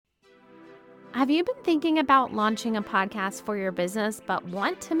Have you been thinking about launching a podcast for your business, but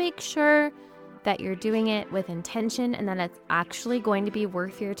want to make sure that you're doing it with intention and that it's actually going to be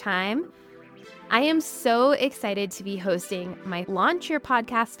worth your time? I am so excited to be hosting my Launch Your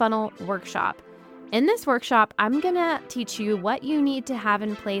Podcast Funnel workshop. In this workshop, I'm going to teach you what you need to have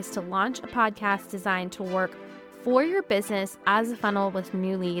in place to launch a podcast designed to work for your business as a funnel with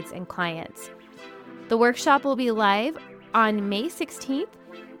new leads and clients. The workshop will be live on May 16th.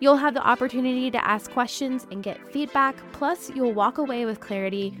 You'll have the opportunity to ask questions and get feedback, plus you'll walk away with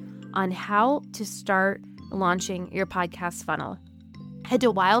clarity on how to start launching your podcast funnel. Head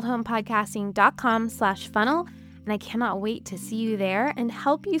to wildhomepodcasting.com/funnel, and I cannot wait to see you there and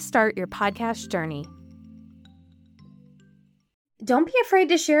help you start your podcast journey. Don't be afraid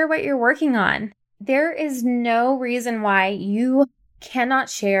to share what you're working on. There is no reason why you cannot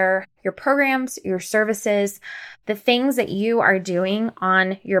share your programs, your services, the things that you are doing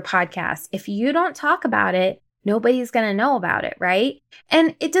on your podcast. If you don't talk about it, nobody's going to know about it, right?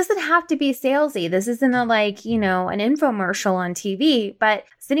 And it doesn't have to be salesy. This isn't an infomercial on TV, but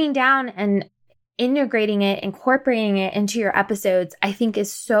sitting down and integrating it, incorporating it into your episodes, I think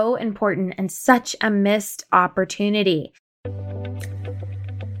is so important and such a missed opportunity.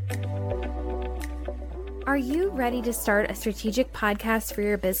 Are you ready to start a strategic podcast for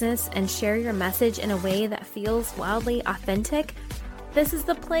your business and share your message in a way that feels wildly authentic? This is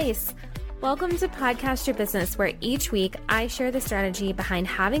the place. Welcome to Podcast Your Business, where each week I share the strategy behind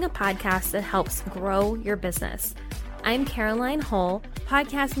having a podcast that helps grow your business. I'm Caroline Hull,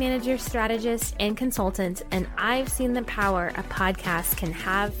 podcast manager, strategist, and consultant, and I've seen the power a podcast can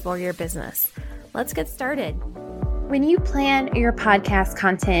have for your business. Let's get started. When you plan your podcast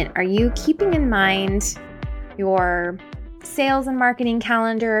content, are you keeping in mind your sales and marketing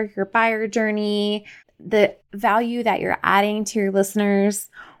calendar, your buyer journey, the value that you're adding to your listeners,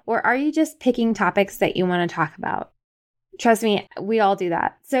 or are you just picking topics that you want to talk about? Trust me, we all do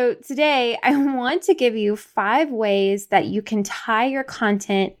that. So today I want to give you 5 ways that you can tie your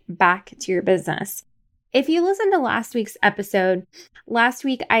content back to your business. If you listened to last week's episode, last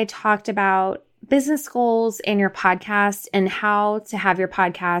week I talked about business goals in your podcast and how to have your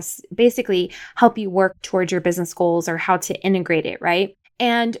podcast basically help you work towards your business goals or how to integrate it, right?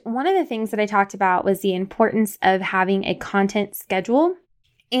 And one of the things that I talked about was the importance of having a content schedule.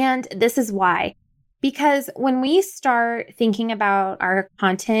 And this is why. Because when we start thinking about our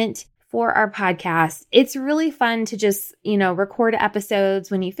content for our podcast, it's really fun to just, record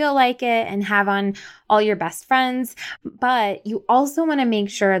episodes when you feel like it and have on all your best friends. But you also want to make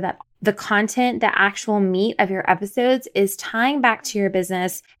sure that the content, the actual meat of your episodes is tying back to your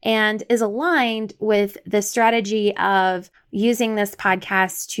business and is aligned with the strategy of using this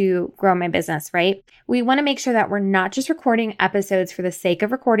podcast to grow my business, right? We want to make sure that we're not just recording episodes for the sake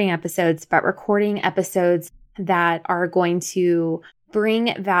of recording episodes, but recording episodes that are going to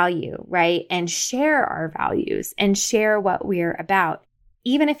bring value, right? And share our values and share what we're about,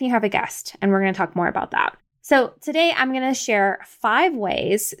 even if you have a guest. And we're going to talk more about that. So today I'm going to share 5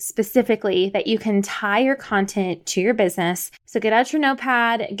 ways specifically that you can tie your content to your business. So get out your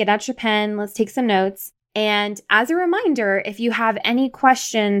notepad, get out your pen, let's take some notes. And as a reminder, if you have any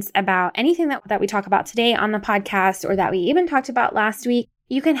questions about anything that we talk about today on the podcast or that we even talked about last week,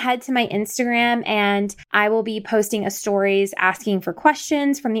 you can head to my Instagram and I will be posting a stories asking for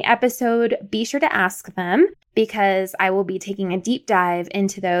questions from the episode. Be sure to ask them because I will be taking a deep dive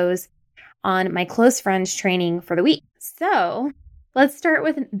into those on my close friends training for the week. So let's start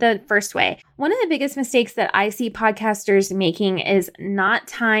with the first way. One of the biggest mistakes that I see podcasters making is not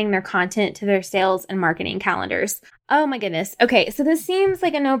tying their content to their sales and marketing calendars. Oh my goodness. Okay, so this seems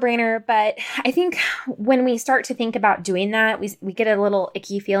like a no-brainer, but I think when we start to think about doing that, we get a little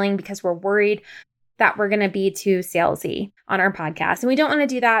icky feeling because we're worried that we're going to be too salesy on our podcast. And we don't want to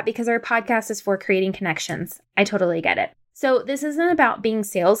do that because our podcast is for creating connections. I totally get it. So this isn't about being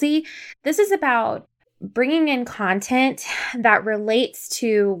salesy. This is about bringing in content that relates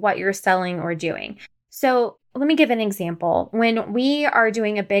to what you're selling or doing. So let me give an example. When we are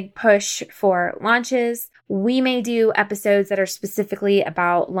doing a big push for launches, we may do episodes that are specifically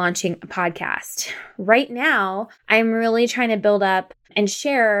about launching a podcast. Right now, I'm really trying to build up and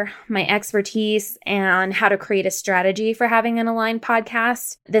share my expertise and how to create a strategy for having an aligned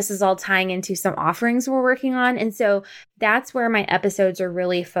podcast. This is all tying into some offerings we're working on. And so That's where my episodes are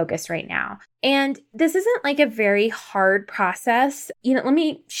really focused right now. And this isn't like a very hard process. Let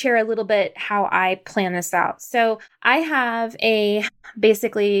me share a little bit how I plan this out. So I have a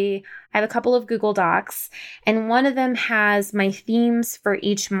couple of Google Docs, and one of them has my themes for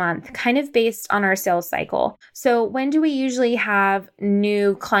each month, kind of based on our sales cycle. So when do we usually have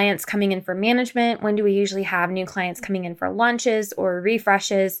new clients coming in for management? When do we usually have new clients coming in for launches or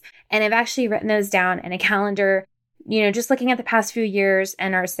refreshes? And I've actually written those down in a calendar, just looking at the past few years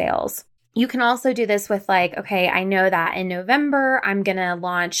and our sales. You can also do this with okay, I know that in November, I'm going to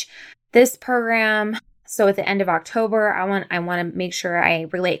launch this program. So at the end of October, I want to make sure I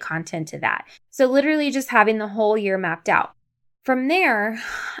relate content to that. So literally just having the whole year mapped out. From there,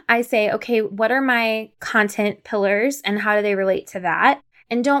 I say, okay, what are my content pillars and how do they relate to that?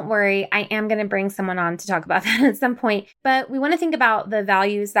 And don't worry, I am going to bring someone on to talk about that at some point. But we want to think about the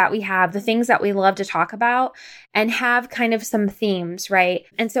values that we have, the things that we love to talk about, and have kind of some themes, right?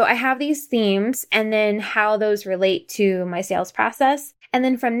 And so I have these themes and then how those relate to my sales process. And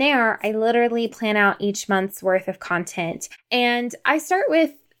then from there, I literally plan out each month's worth of content. And I start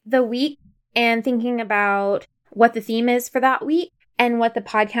with the week and thinking about what the theme is for that week and what the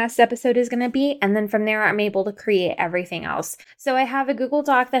podcast episode is going to be. And then from there, I'm able to create everything else. So I have a Google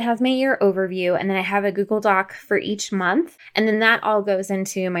Doc that has my year overview, and then I have a Google Doc for each month. And then that all goes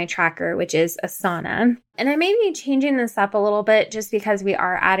into my tracker, which is Asana. And I may be changing this up a little bit just because we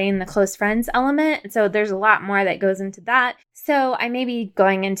are adding the close friends element. So there's a lot more that goes into that. So I may be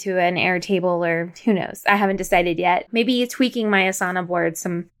going into an Airtable, or who knows? I haven't decided yet. Maybe tweaking my Asana board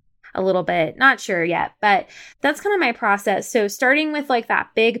a little bit, not sure yet, but that's kind of my process. So starting with that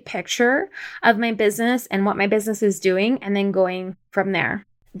big picture of my business and what my business is doing, and then going from there.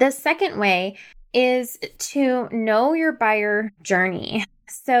 The second way is to know your buyer journey.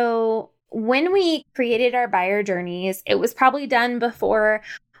 So when we created our buyer journeys, it was probably done before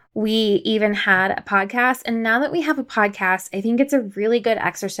we even had a podcast. And now that we have a podcast, I think it's a really good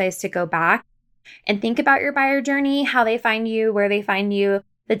exercise to go back and think about your buyer journey, how they find you, where they find you,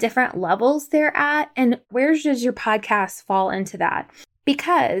 the different levels they're at, and where does your podcast fall into that?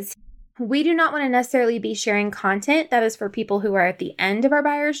 Because we do not want to necessarily be sharing content that is for people who are at the end of our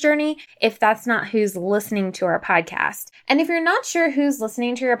buyer's journey if that's not who's listening to our podcast. And if you're not sure who's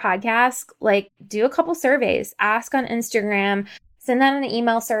listening to your podcast, do a couple surveys, ask on Instagram, send out an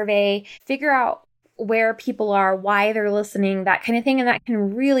email survey, figure out where people are, why they're listening, that kind of thing. And that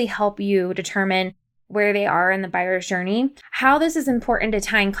can really help you determine where they are in the buyer's journey. How this is important to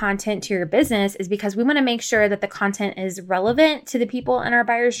tying content to your business is because we want to make sure that the content is relevant to the people in our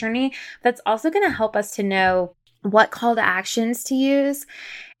buyer's journey. That's also going to help us to know what call to actions to use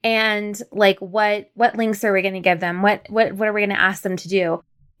and what links are we going to give them? What are we going to ask them to do?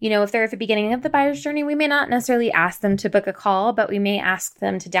 If they're at the beginning of the buyer's journey, we may not necessarily ask them to book a call, but we may ask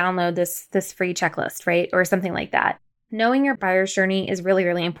them to download this free checklist, right? Or something like that. Knowing your buyer's journey is really,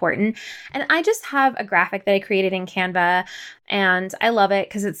 really important. And I just have a graphic that I created in Canva, and I love it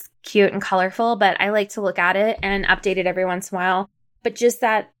because it's cute and colorful, but I like to look at it and update it every once in a while. But just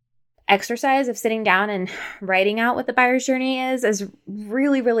that exercise of sitting down and writing out what the buyer's journey is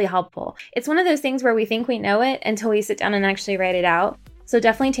really, really helpful. It's one of those things where we think we know it until we sit down and actually write it out. So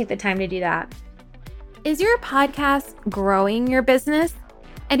definitely take the time to do that. Is your podcast growing your business?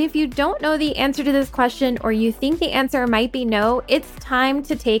 And if you don't know the answer to this question, or you think the answer might be no, it's time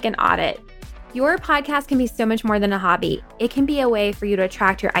to take an audit. Your podcast can be so much more than a hobby. It can be a way for you to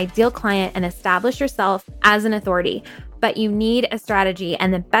attract your ideal client and establish yourself as an authority. But you need a strategy,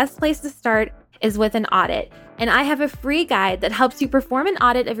 and the best place to start is with an audit. And I have a free guide that helps you perform an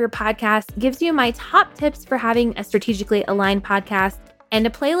audit of your podcast, gives you my top tips for having a strategically aligned podcast, and a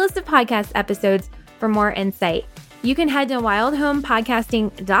playlist of podcast episodes for more insight. You can head to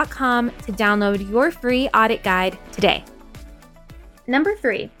wildhomepodcasting.com to download your free audit guide today. Number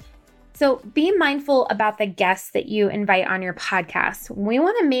 3. So be mindful about the guests that you invite on your podcast. We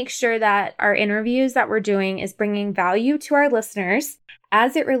want to make sure that our interviews that we're doing is bringing value to our listeners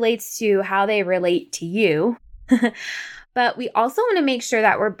as it relates to how they relate to you. But we also want to make sure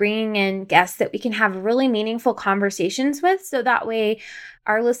that we're bringing in guests that we can have really meaningful conversations with, so that way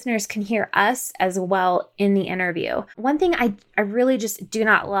our listeners can hear us as well in the interview. One thing I really just do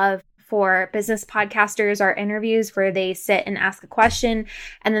not love for business podcasters are interviews where they sit and ask a question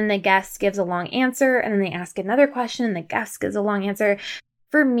and then the guest gives a long answer, and then they ask another question and the guest gives a long answer.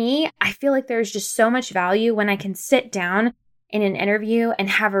 For me, I feel like there's just so much value when I can sit down in an interview and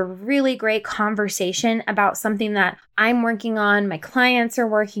have a really great conversation about something that I'm working on, my clients are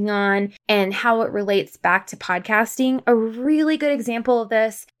working on, and how it relates back to podcasting. A really good example of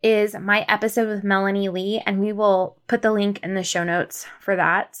this is my episode with Melanie Lee, and we will put the link in the show notes for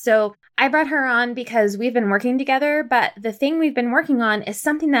that. So I brought her on because we've been working together, but the thing we've been working on is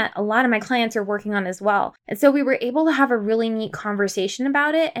something that a lot of my clients are working on as well. And so we were able to have a really neat conversation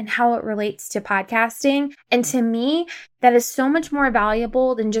about it and how it relates to podcasting. And to me, that is so much more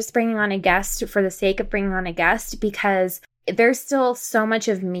valuable than just bringing on a guest for the sake of bringing on a guest, because there's still so much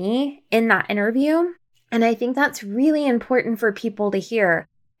of me in that interview. And I think that's really important for people to hear.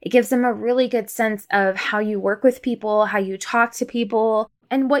 It gives them a really good sense of how you work with people, how you talk to people,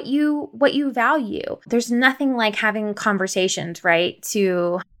 and what you value. There's nothing like having conversations, right,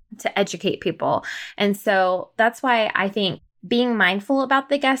 to educate people. And so that's why I think being mindful about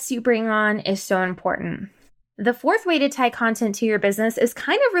the guests you bring on is so important. The fourth way to tie content to your business is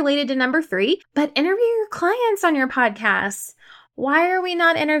kind of related to number 3, but interview your clients on your podcast. Why are we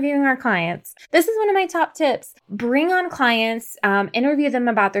not interviewing our clients? This is one of my top tips. Bring on clients, interview them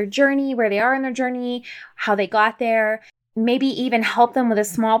about their journey, where they are in their journey, how they got there, maybe even help them with a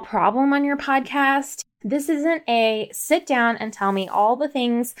small problem on your podcast. This isn't a sit down and tell me all the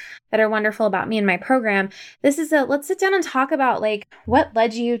things that are wonderful about me and my program. This is a let's sit down and talk about like what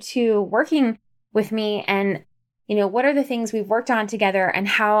led you to working with me, and what are the things we've worked on together, and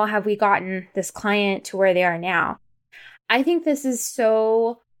how have we gotten this client to where they are now. I think this is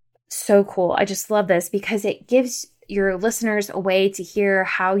so cool. I just love this because it gives your listeners a way to hear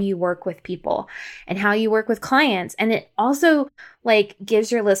how you work with people and how you work with clients. And it also gives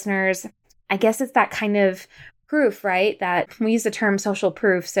your listeners, I guess it's that kind of proof, right? That we use the term social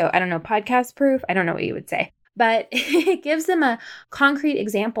proof. So I don't know, podcast proof. I don't know what you would say, but it gives them a concrete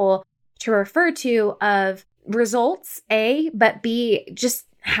example to refer to of results, A, but B, just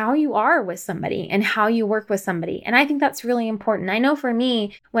how you are with somebody and how you work with somebody. And I think that's really important. I know for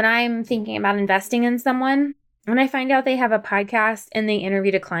me, when I'm thinking about investing in someone, when I find out they have a podcast and they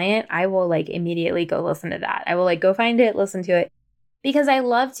interviewed a client, I will immediately go listen to that. I will go find it, listen to it, because I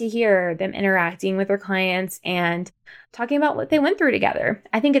love to hear them interacting with their clients and talking about what they went through together.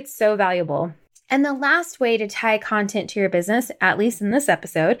 I think it's so valuable. And the last way to tie content to your business, at least in this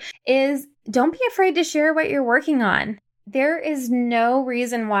episode, is don't be afraid to share what you're working on. There is no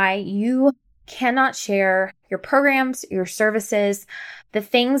reason why you cannot share your programs, your services, the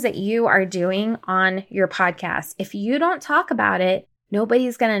things that you are doing on your podcast. If you don't talk about it,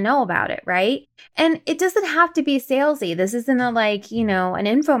 nobody's going to know about it, right? And it doesn't have to be salesy. This isn't an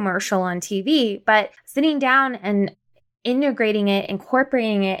infomercial on TV, but sitting down and integrating it,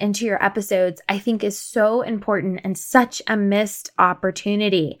 incorporating it into your episodes, I think is so important and such a missed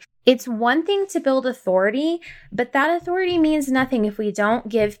opportunity. It's one thing to build authority, but that authority means nothing if we don't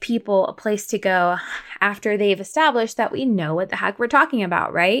give people a place to go after they've established that we know what the heck we're talking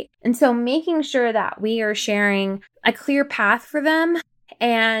about, right? And so making sure that we are sharing a clear path for them.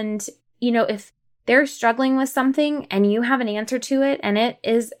 And, if they're struggling with something and you have an answer to it and it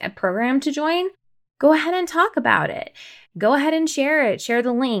is a program to join, go ahead and talk about it. Go ahead and share it. Share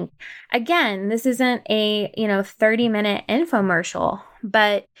the link. Again, this isn't a, 30-minute infomercial,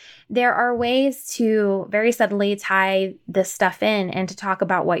 but there are ways to very subtly tie this stuff in and to talk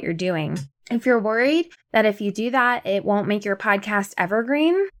about what you're doing. If you're worried that if you do that, it won't make your podcast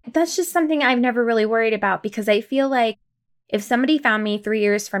evergreen, that's just something I've never really worried about, because I feel like if somebody found me 3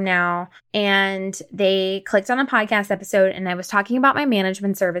 years from now and they clicked on a podcast episode and I was talking about my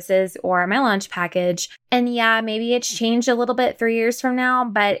management services or my launch package, and yeah, maybe it's changed a little bit 3 years from now,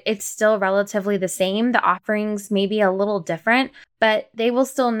 but it's still relatively the same. The offerings may be a little different, but they will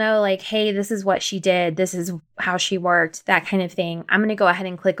still know hey, this is what she did. This is how she worked, that kind of thing. I'm going to go ahead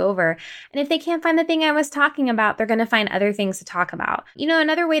and click over. And if they can't find the thing I was talking about, they're going to find other things to talk about.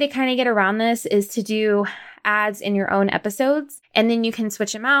 Another way to kind of get around this is to do ads in your own episodes, and then you can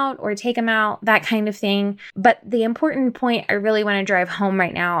switch them out or take them out, that kind of thing. But the important point I really want to drive home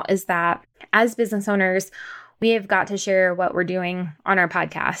right now is that as business owners, we have got to share what we're doing on our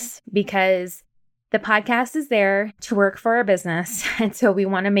podcast, because the podcast is there to work for our business. And so we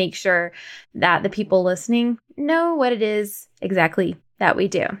want to make sure that the people listening know what it is exactly that we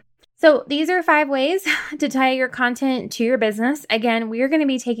do. So these are 5 ways to tie your content to your business. Again, we are going to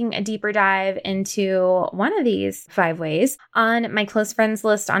be taking a deeper dive into one of these 5 ways on my close friends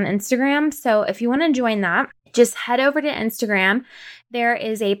list on Instagram. So if you want to join that, just head over to Instagram. There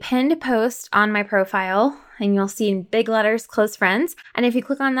is a pinned post on my profile, and you'll see in big letters, close friends. And if you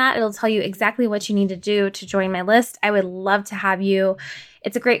click on that, it'll tell you exactly what you need to do to join my list. I would love to have you.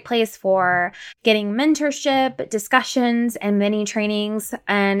 It's a great place for getting mentorship, discussions, and mini trainings.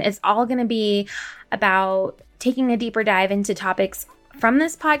 And it's all going to be about taking a deeper dive into topics from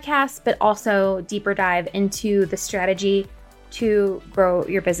this podcast, but also deeper dive into the strategy to grow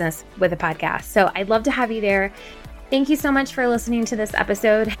your business with a podcast. So I'd love to have you there. Thank you so much for listening to this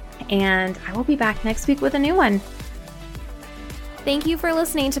episode, and I will be back next week with a new one. Thank you for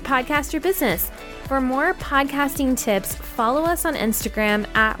listening to Podcast Your Business. For more podcasting tips, follow us on Instagram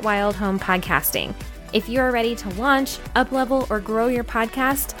at Wild Home Podcasting. If you are ready to launch, uplevel, or grow your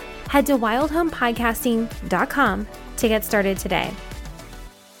podcast, head to wildhomepodcasting.com to get started today.